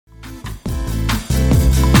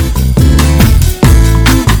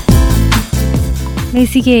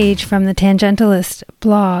Macy Gage from the Tangentialist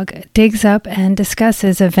blog digs up and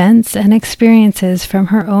discusses events and experiences from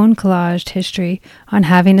her own collaged history on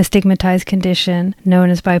having a stigmatized condition known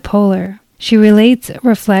as bipolar. She relates,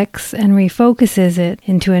 reflects, and refocuses it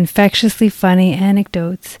into infectiously funny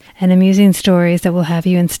anecdotes and amusing stories that will have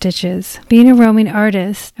you in stitches. Being a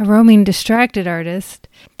roaming distracted artist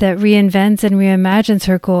that reinvents and reimagines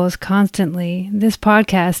her goals constantly, this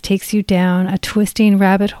podcast takes you down a twisting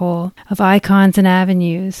rabbit hole of icons and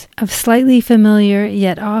avenues of slightly familiar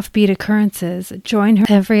yet offbeat occurrences. Join her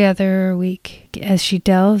every other week as she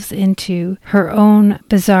delves into her own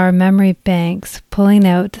bizarre memory banks, pulling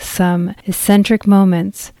out some eccentric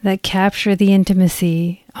moments that capture the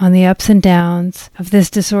intimacy on the ups and downs of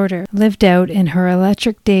this disorder, lived out in her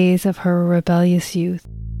electric days of her rebellious youth.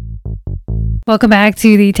 Welcome back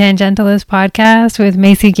to the Tangentialist podcast with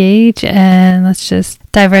Macy Gage, and let's just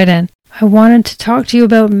dive right in. I wanted to talk to you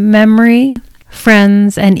about memory,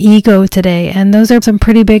 friends, and ego today, and those are some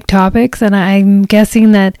pretty big topics, and I'm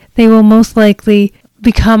guessing that they will most likely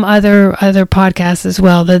become other podcasts as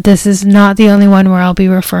well, that this is not the only one where I'll be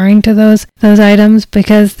referring to those items,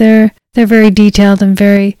 because they're very detailed and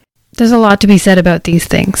there's a lot to be said about these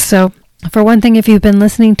things. So for one thing, if you've been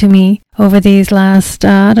listening to me over these last,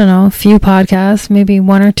 few podcasts, maybe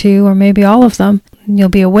one or two, or maybe all of them, you'll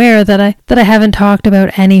be aware that I haven't talked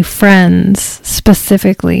about any friends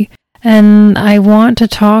specifically. And I want to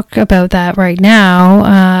talk about that right now,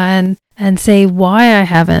 and say why I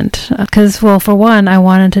haven't. Because, well, for one, I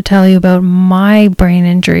wanted to tell you about my brain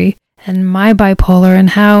injury and my bipolar,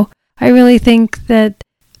 and how I really think that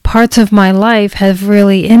parts of my life have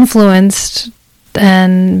really influenced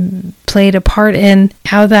and played a part in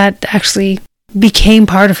how that actually became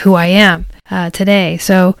part of who I am today.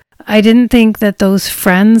 So I didn't think that those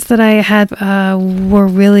friends that I had were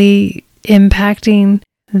really impacting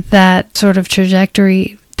that sort of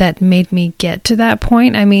trajectory that made me get to that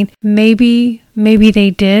point. I mean, maybe they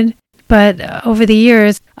did, but over the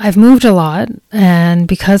years I've moved a lot, and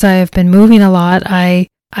because I have been moving a lot, I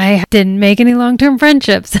didn't make any long-term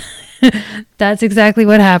friendships. That's exactly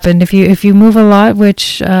what happened. If you move a lot,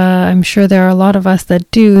 which I'm sure there are a lot of us that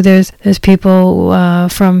do, there's people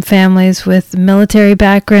from families with military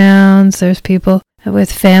backgrounds, there's people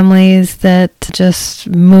with families that just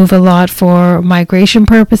move a lot for migration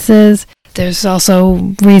purposes. There's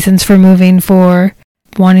also reasons for moving for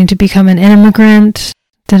wanting to become an immigrant.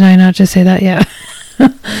 Did I not just say that? Yeah.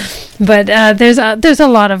 But there's a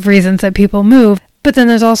lot of reasons that people move, but then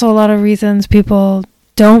there's also a lot of reasons people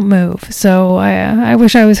don't move. So I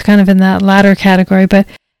wish I was kind of in that latter category, but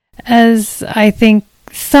as I think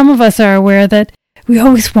some of us are aware that we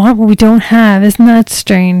always want what we don't have. Isn't that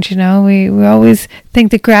strange? We always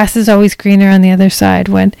think the grass is always greener on the other side,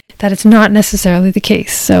 when that is not necessarily the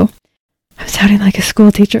case. So I'm sounding like a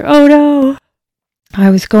school teacher. Oh no.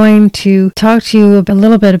 I was going to talk to you a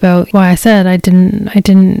little bit about why I said I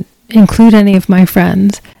didn't include any of my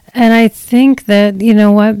friends. And I think that, you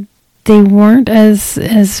know what, they weren't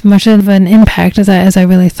as much of an impact as I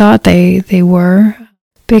really thought they were,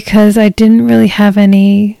 because I didn't really have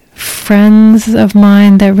any friends of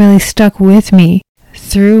mine that really stuck with me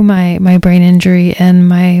through my brain injury and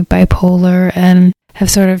my bipolar, and have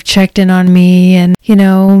sort of checked in on me and,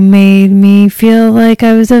 made me feel like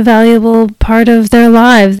I was a valuable part of their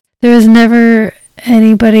lives. There was never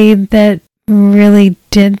anybody that really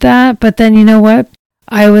did that, but then you know what?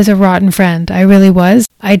 I was a rotten friend. I really was.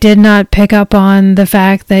 I did not pick up on the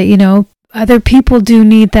fact that, other people do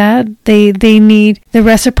need that. They need the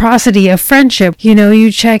reciprocity of friendship. You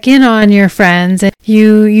check in on your friends and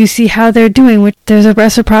you see how they're doing, which there's a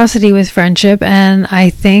reciprocity with friendship. And I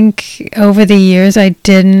think over the years, I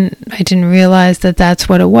didn't realize that that's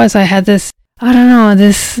what it was. I had this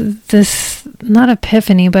not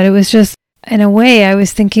epiphany, but it was just, in a way, I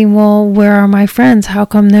was thinking, well, where are my friends? How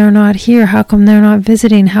come they're not here? How come they're not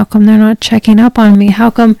visiting? How come they're not checking up on me? How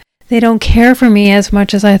come they don't care for me as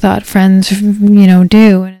much as I thought friends,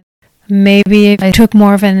 do? Maybe I took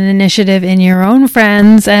more of an initiative in your own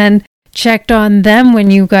friends and checked on them when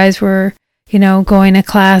you guys were, going to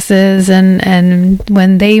classes and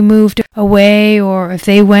when they moved away, or if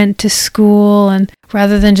they went to school, and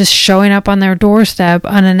rather than just showing up on their doorstep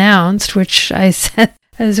unannounced, which I said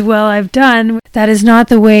as well I've done, that is not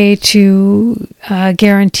the way to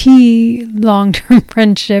guarantee long-term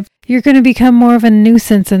friendship. You're going to become more of a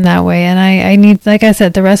nuisance in that way. And I need, like I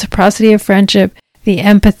said, the reciprocity of friendship, the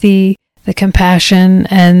empathy, the compassion,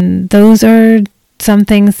 and those are some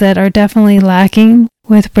things that are definitely lacking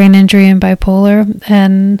with brain injury and bipolar.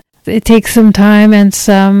 And it takes some time and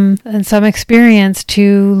some experience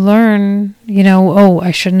to learn,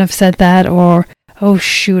 I shouldn't have said that, or oh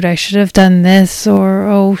shoot, I should have done this, or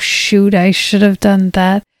oh shoot, I should have done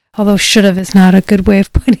that. Although should have is not a good way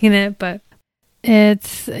of putting it, but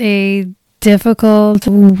it's a difficult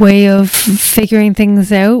way of figuring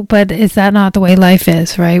things out. But is that not the way life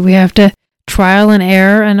is, right? We have to trial and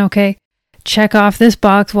error and okay, check off this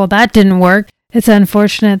box. Well, that didn't work. It's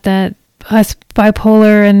unfortunate that us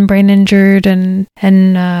bipolar and brain injured and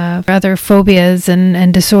other phobias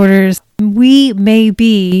and disorders, we may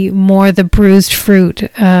be more the bruised fruit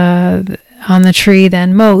on the tree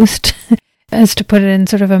than most, as to put it in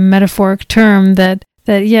sort of a metaphoric term, that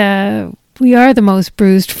yeah, we are the most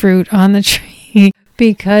bruised fruit on the tree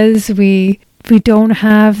because we don't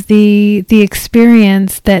have the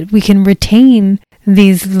experience that we can retain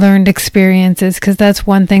these learned experiences. Because that's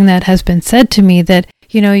one thing that has been said to me, that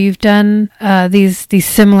you've done these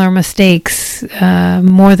similar mistakes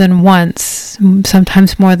more than once,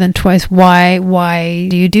 sometimes more than twice. Why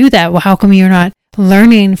do you do that? Well, how come you're not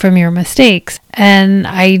learning from your mistakes? And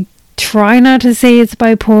I try not to say it's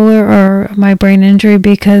bipolar or my brain injury,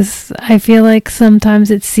 because I feel like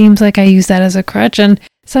sometimes it seems like I use that as a crutch, and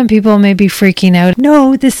some people may be freaking out.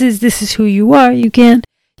 No, this is who you are. You can't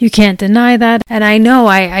deny that. And I know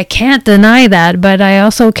I can't deny that, but I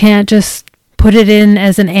also can't just put it in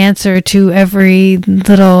as an answer to every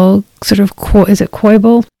little sort of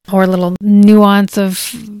quibble or little nuance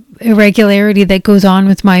of irregularity that goes on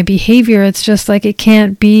with my behavior. It's just like it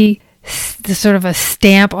can't be the sort of a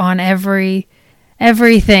stamp on everything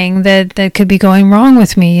that could be going wrong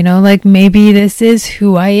with me, like maybe this is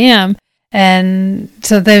who I am. And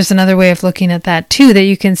so there's another way of looking at that too, that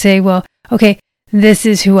you can say, well, okay, this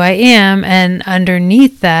is who I am, and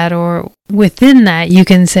underneath that or within that you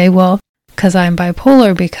can say, well, because I'm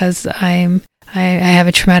bipolar, because I have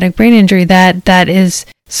a traumatic brain injury, that is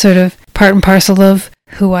sort of part and parcel of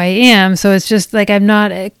who I am. So it's just like I'm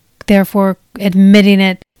not therefore admitting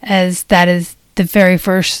it as that is the very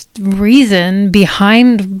first reason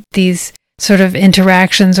behind these sort of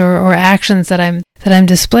interactions or actions that I'm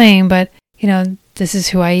displaying, but this is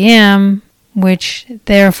who I am, which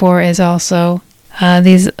therefore is also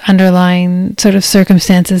these underlying sort of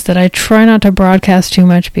circumstances that I try not to broadcast too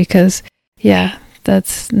much, because yeah,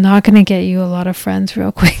 that's not going to get you a lot of friends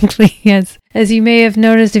real quickly. As you may have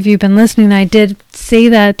noticed if you've been listening, I did say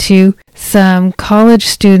that to some college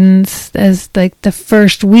students as like the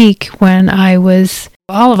first week when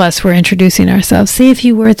all of us were introducing ourselves. Say a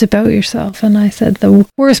few words about yourself. And I said the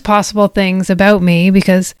worst possible things about me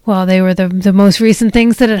because, well, they were the most recent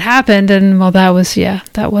things that had happened. And well, that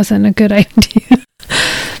wasn't a good idea.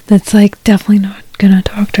 That's like, definitely not going to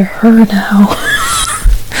talk to her now.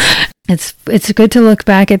 It's good to look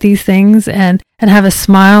back at these things and have a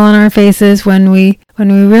smile on our faces when we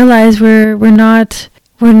realize we're not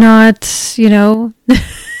we're not the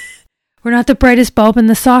brightest bulb in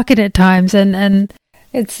the socket at times, and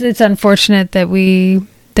it's unfortunate that we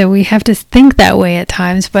have to think that way at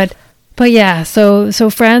times, but yeah, so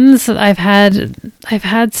friends, I've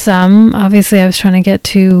had some. Obviously I was trying to get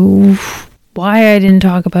to why I didn't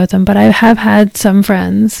talk about them, but I have had some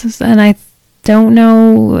friends, and I don't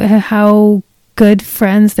know how good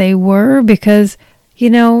friends they were, because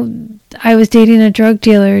I was dating a drug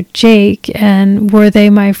dealer, Jake, and were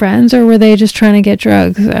they my friends or were they just trying to get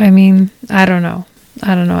drugs? I mean, I don't know.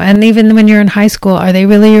 And even when you're in high school, are they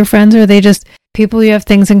really your friends, or are they just people you have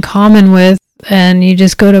things in common with and you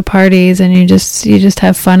just go to parties and you just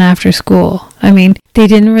have fun after school? I mean, they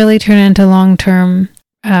didn't really turn into long-term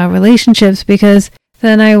relationships, because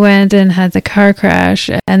then I went and had the car crash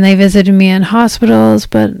and they visited me in hospitals,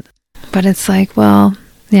 but it's like, well,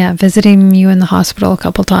 yeah, visiting you in the hospital a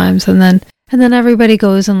couple times and then everybody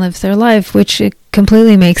goes and lives their life, which it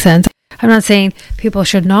completely makes sense. I'm not saying people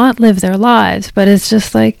should not live their lives, but it's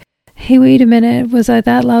just like, hey, wait a minute, was I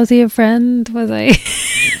that lousy a friend? Was I?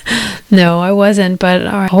 No, I wasn't, but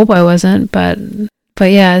I hope I wasn't, but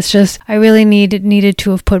yeah, it's just, I really needed to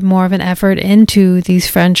have put more of an effort into these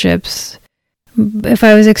friendships if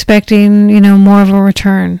I was expecting, more of a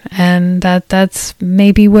return. And that's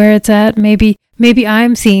maybe where it's at. Maybe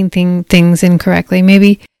I'm seeing things incorrectly.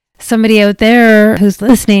 Maybe somebody out there who's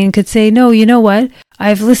listening could say, no, you know what?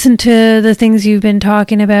 I've listened to the things you've been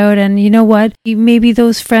talking about, and you know what? Maybe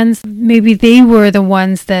those friends, maybe they were the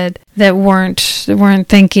ones that weren't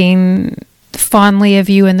thinking fondly of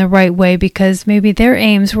you in the right way, because maybe their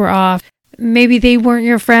aims were off. Maybe they weren't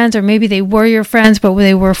your friends, or maybe they were your friends, but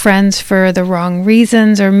they were friends for the wrong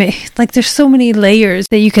reasons, or like there's so many layers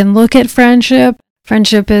that you can look at friendship.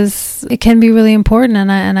 Friendship it can be really important,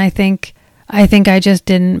 and I think I just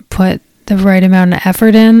didn't put the right amount of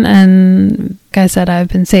effort in, and like I said, I've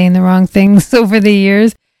been saying the wrong things over the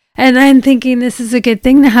years, And I'm thinking this is a good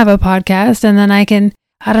thing to have a podcast, and then I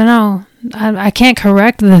don't know, I can't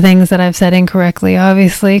correct the things that I've said incorrectly,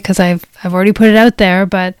 obviously, because I've already put it out there,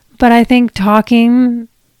 but I think talking,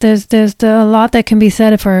 there's a lot that can be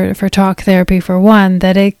said for talk therapy, for one,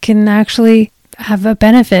 that it can actually have a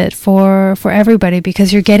benefit for everybody,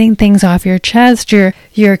 because you're getting things off your chest,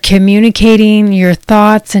 you're communicating your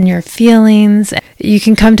thoughts and your feelings. You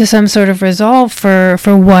can come to some sort of resolve for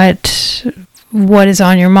what is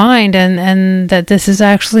on your mind, and that this is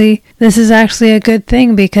actually a good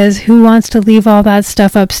thing, because who wants to leave all that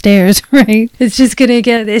stuff upstairs, right? It's just gonna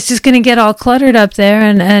get all cluttered up there,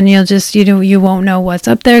 and you'll just, you won't know what's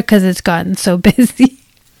up there because it's gotten so busy.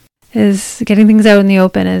 Is getting things out in the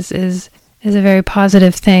open is a very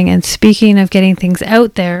positive thing. And speaking of getting things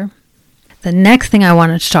out there, the next thing I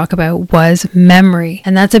wanted to talk about was memory,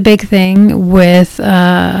 and that's a big thing with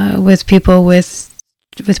people with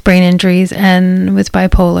brain injuries and with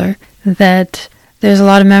bipolar, that there's a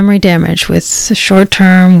lot of memory damage with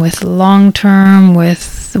short-term, with long-term,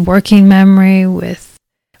 with working memory, with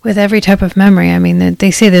every type of memory. I mean,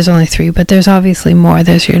 they say there's only 3, but there's obviously more.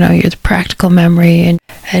 There's, your practical memory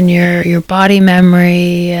and your body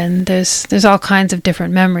memory, and there's all kinds of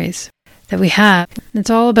different memories that we have. It's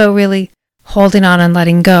all about really holding on and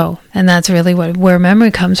letting go, and that's really where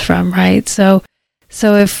memory comes from, right? So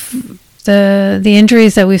if the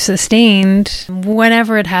injuries that we've sustained,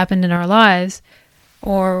 whenever it happened in our lives,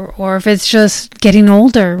 or if it's just getting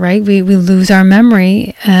older, right? We lose our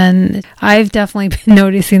memory, and I've definitely been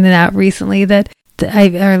noticing that recently, or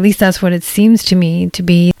at least that's what it seems to me to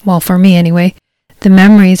be. Well, for me anyway, the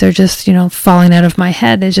memories are just, falling out of my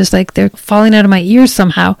head. It's just like they're falling out of my ears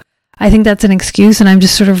somehow. I think that's an excuse, and I'm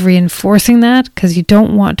just sort of reinforcing that, because you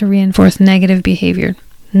don't want to reinforce negative behavior.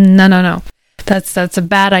 No. That's a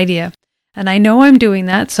bad idea. And I know I'm doing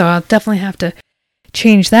that, so I'll definitely have to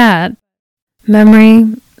change that.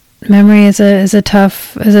 Memory is a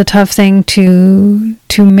tough thing to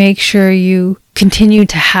make sure you continue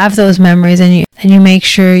to have those memories, and you make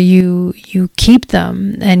sure you keep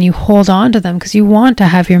them and you hold on to them, because you want to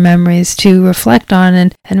have your memories to reflect on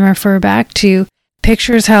and refer back to.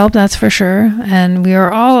 Pictures help, that's for sure, and we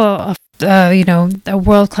are all a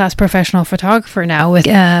world-class professional photographer now with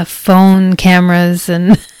phone cameras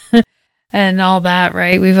and and all that,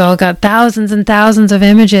 right? We've all got thousands and thousands of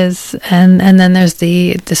images, and then there's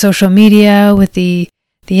the social media with the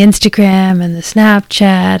Instagram and the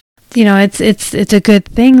Snapchat. It's a good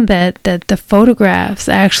thing that the photographs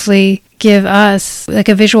actually give us like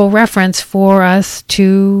a visual reference for us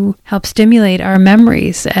to help stimulate our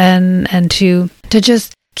memories and to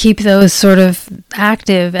just keep those sort of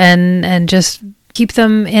active and just keep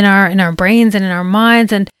them in our brains and in our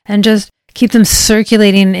minds, and just keep them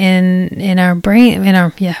circulating in our brain, in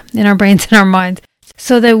our brains and our minds,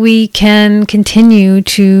 so that we can continue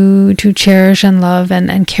to cherish and love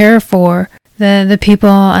and care for the people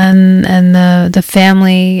and the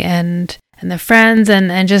family and the friends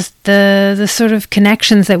and just the sort of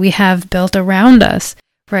connections that we have built around us,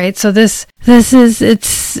 right? So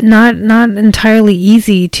it's not entirely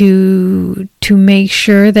easy to make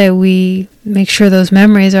sure that we make sure those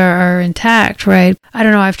memories are intact, right? I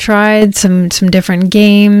don't know, I've tried some different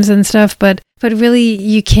games and stuff, but really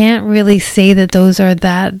you can't really say that those are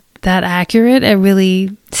that accurate at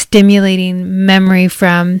really stimulating memory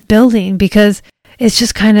from building, because it's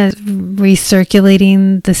just kind of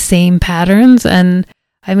recirculating the same patterns. And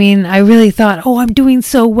I mean, I really thought, I'm doing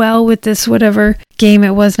so well with this whatever game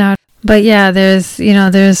it was now. But yeah, there's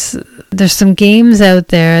some games out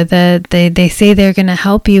there that they say they're going to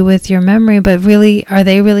help you with your memory, but really, are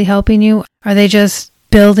they really helping you? Are they just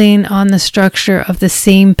building on the structure of the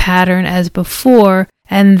same pattern as before?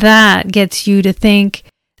 And that gets you to think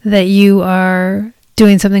that you are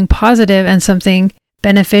doing something positive and something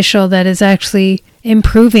beneficial that is actually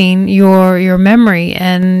improving your memory.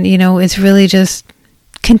 And, it's really just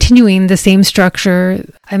continuing the same structure.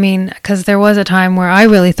 I mean, because there was a time where I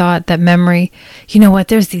really thought that memory,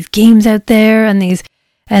 there's these games out there and these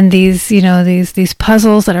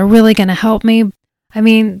puzzles that are really going to help me. I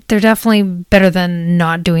mean, they're definitely better than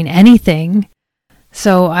not doing anything.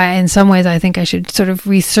 So in some ways, I think I should sort of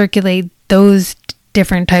recirculate those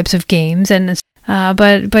different types of games. And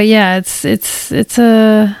but yeah, it's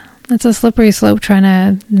a slippery slope trying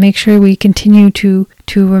to make sure we continue to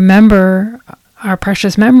remember our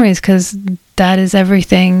precious memories, because that is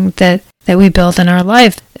everything that we build in our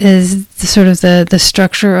life, is the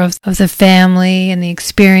structure of the family and the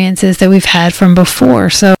experiences that we've had from before.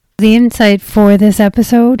 So the insight for this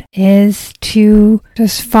episode is to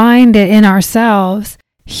just find it in ourselves,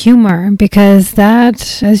 humor, because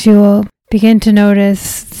that, as you'll begin to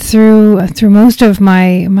notice through most of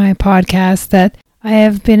my podcast that I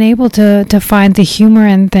have been able to find the humor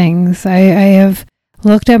in things. I have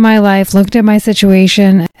looked at my life, looked at my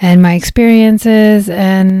situation and my experiences,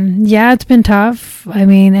 and yeah, it's been tough. I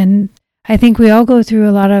mean, and I think we all go through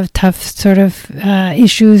a lot of tough sort of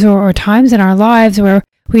issues or times in our lives where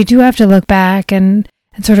we do have to look back and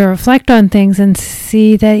sort of reflect on things and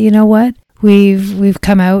see that, you know what, we've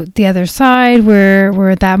come out the other side.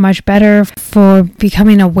 We're that much better for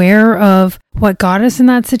becoming aware of what got us in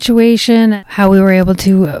that situation, how we were able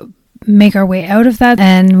to make our way out of that,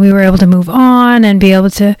 and we were able to move on and be able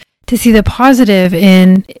to see the positive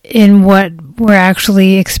in what we're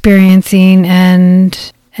actually experiencing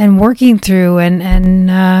and working through and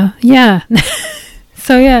yeah.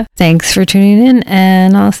 So yeah, thanks for tuning in,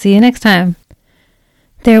 and I'll see you next time.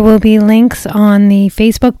 There will be links on the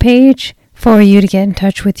Facebook page for you to get in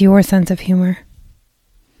touch with your sense of humor.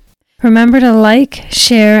 Remember to like,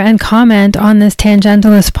 share, and comment on this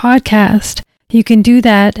Tangentialist podcast. You can do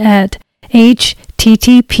that at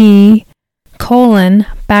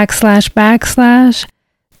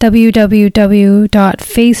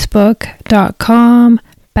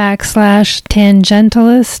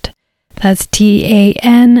That's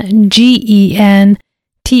TANGENTALIST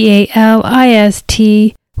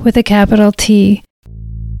with a capital T.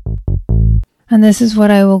 And this is what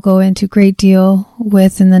I will go into great deal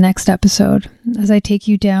with in the next episode, as I take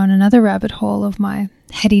you down another rabbit hole of my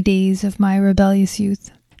heady days of my rebellious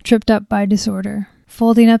youth, tripped up by disorder.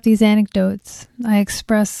 Folding up these anecdotes, I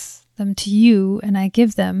express them to you, and I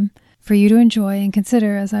give them for you to enjoy and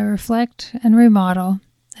consider as I reflect and remodel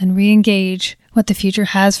and re-engage what the future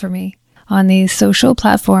has for me on these social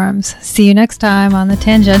platforms. See you next time on The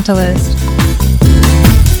Tangentialist.